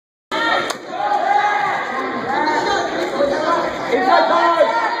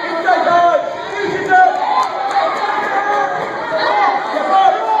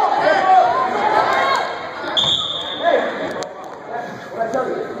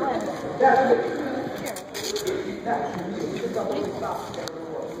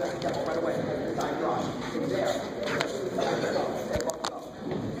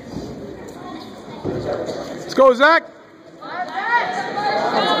Let's go, Zach.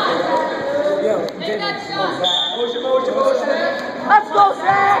 Let's go,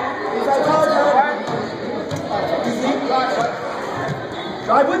 Zach!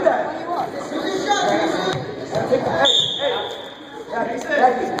 Drive with that.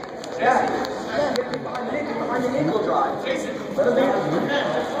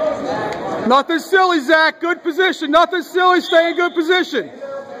 Nothing silly, Zach. Good position. Nothing silly. Stay in good position.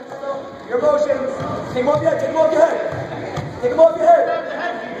 Your motion. Take him off your head. Take him off your head. Take him off your head.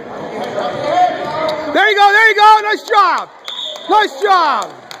 There you go. There you go. Nice job. Nice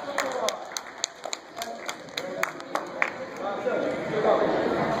job.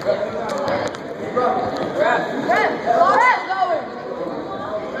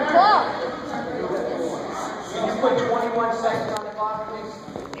 Can you put 21 seconds on the clock, please?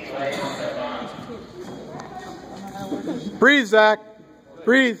 Breathe, Zach.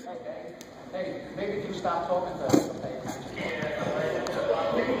 Breathe. Hey, maybe you can stop talking to us.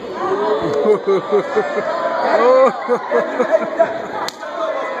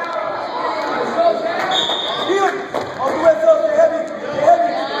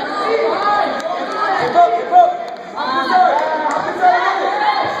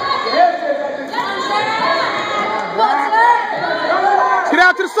 Get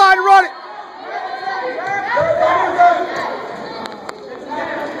out to the side and run it.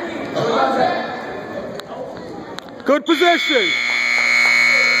 Good position.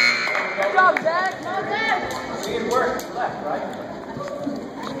 Good job, Zach. See it work. Left, right?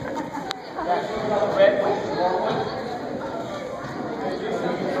 Brentwood, Longwood.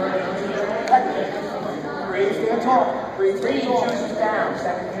 Breathe, stand tall. Breathe, chooses down.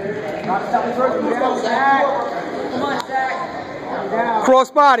 Second. Not stop the first. Down, Zach. Come on, Zach. Down.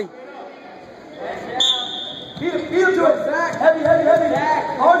 Cross body. Heel to it, Zach. Heavy, heavy, heavy.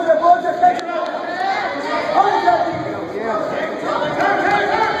 Zach. Hold your, take it out. Hold your.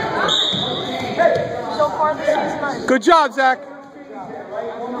 So far this season. Good job, Zach.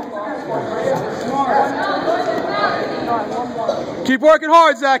 Keep working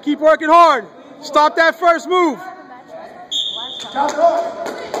hard, Zach. Keep working hard. Stop that first move.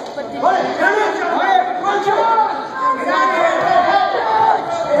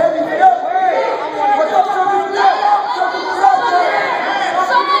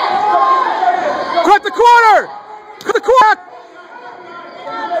 Cut the corner! Cut the corner!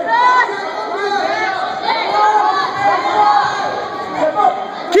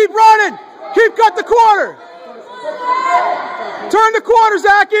 Keep running! Keep cut the corner! Turn the corner,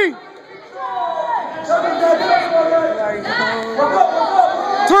 Zachy!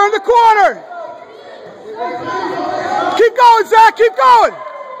 Turn the corner! Keep going, Zach! Keep going!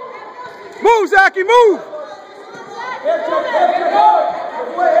 Move, Zachy, move!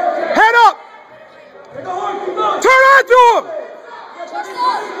 Head up! Turn onto him!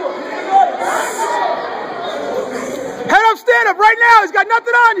 Head up, stand up right now. He's got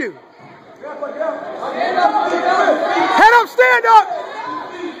nothing on you. Head up, stand up.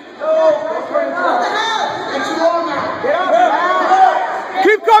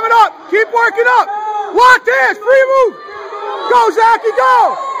 Keep coming up. Keep working up. Lock this. Free move. Go, Zachy,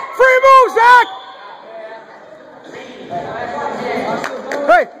 go. Free move, Zach.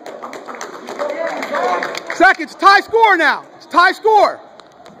 Hey. Zach, it's tie score now. It's tie score.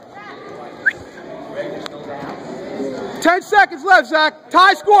 10 seconds left, Zach.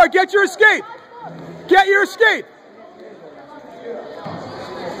 Tie score. Get your escape. Get your escape.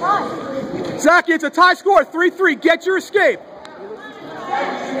 Zachy, it's a tie score. 3-3. Get your escape.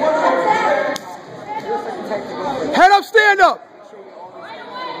 Head up, stand up.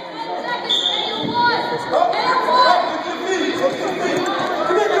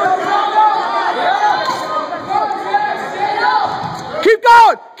 Keep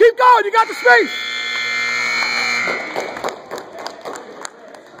going. Keep going. You got the space.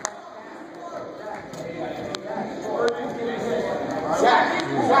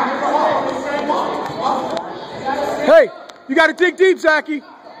 Hey, you got to dig deep, Zachy.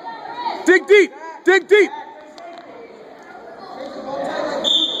 Dig deep. Dig deep.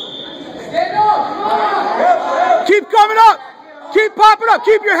 Keep coming up. Keep popping up.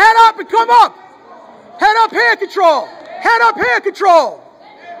 Keep your head up and come up. Head up, hand control. Head up, hand control.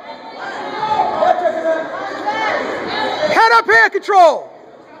 Head up, hand control.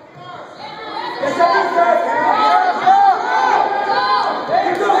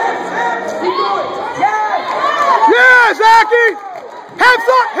 Yeah, Zachy. Have Hips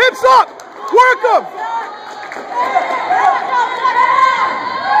up, hips up. Work them.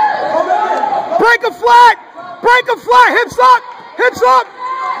 Break them flat. Break them flat. Hips up, hips up.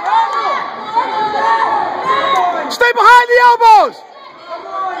 Stay behind the elbows.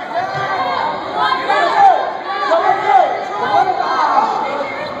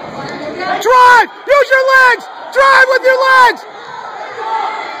 Drive. Use your legs. Drive with your legs.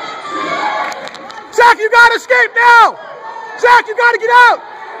 Zach, you gotta escape now. Zach, you gotta get out.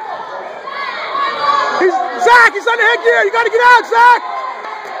 Zach, he's on the headgear. You gotta get out, Zach.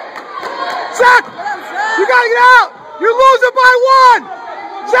 Zach, you gotta get out. You're losing by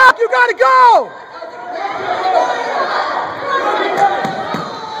 1. Zach, you gotta go.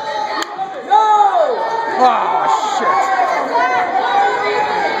 Oh, shit.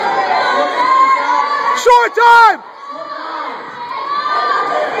 Short time.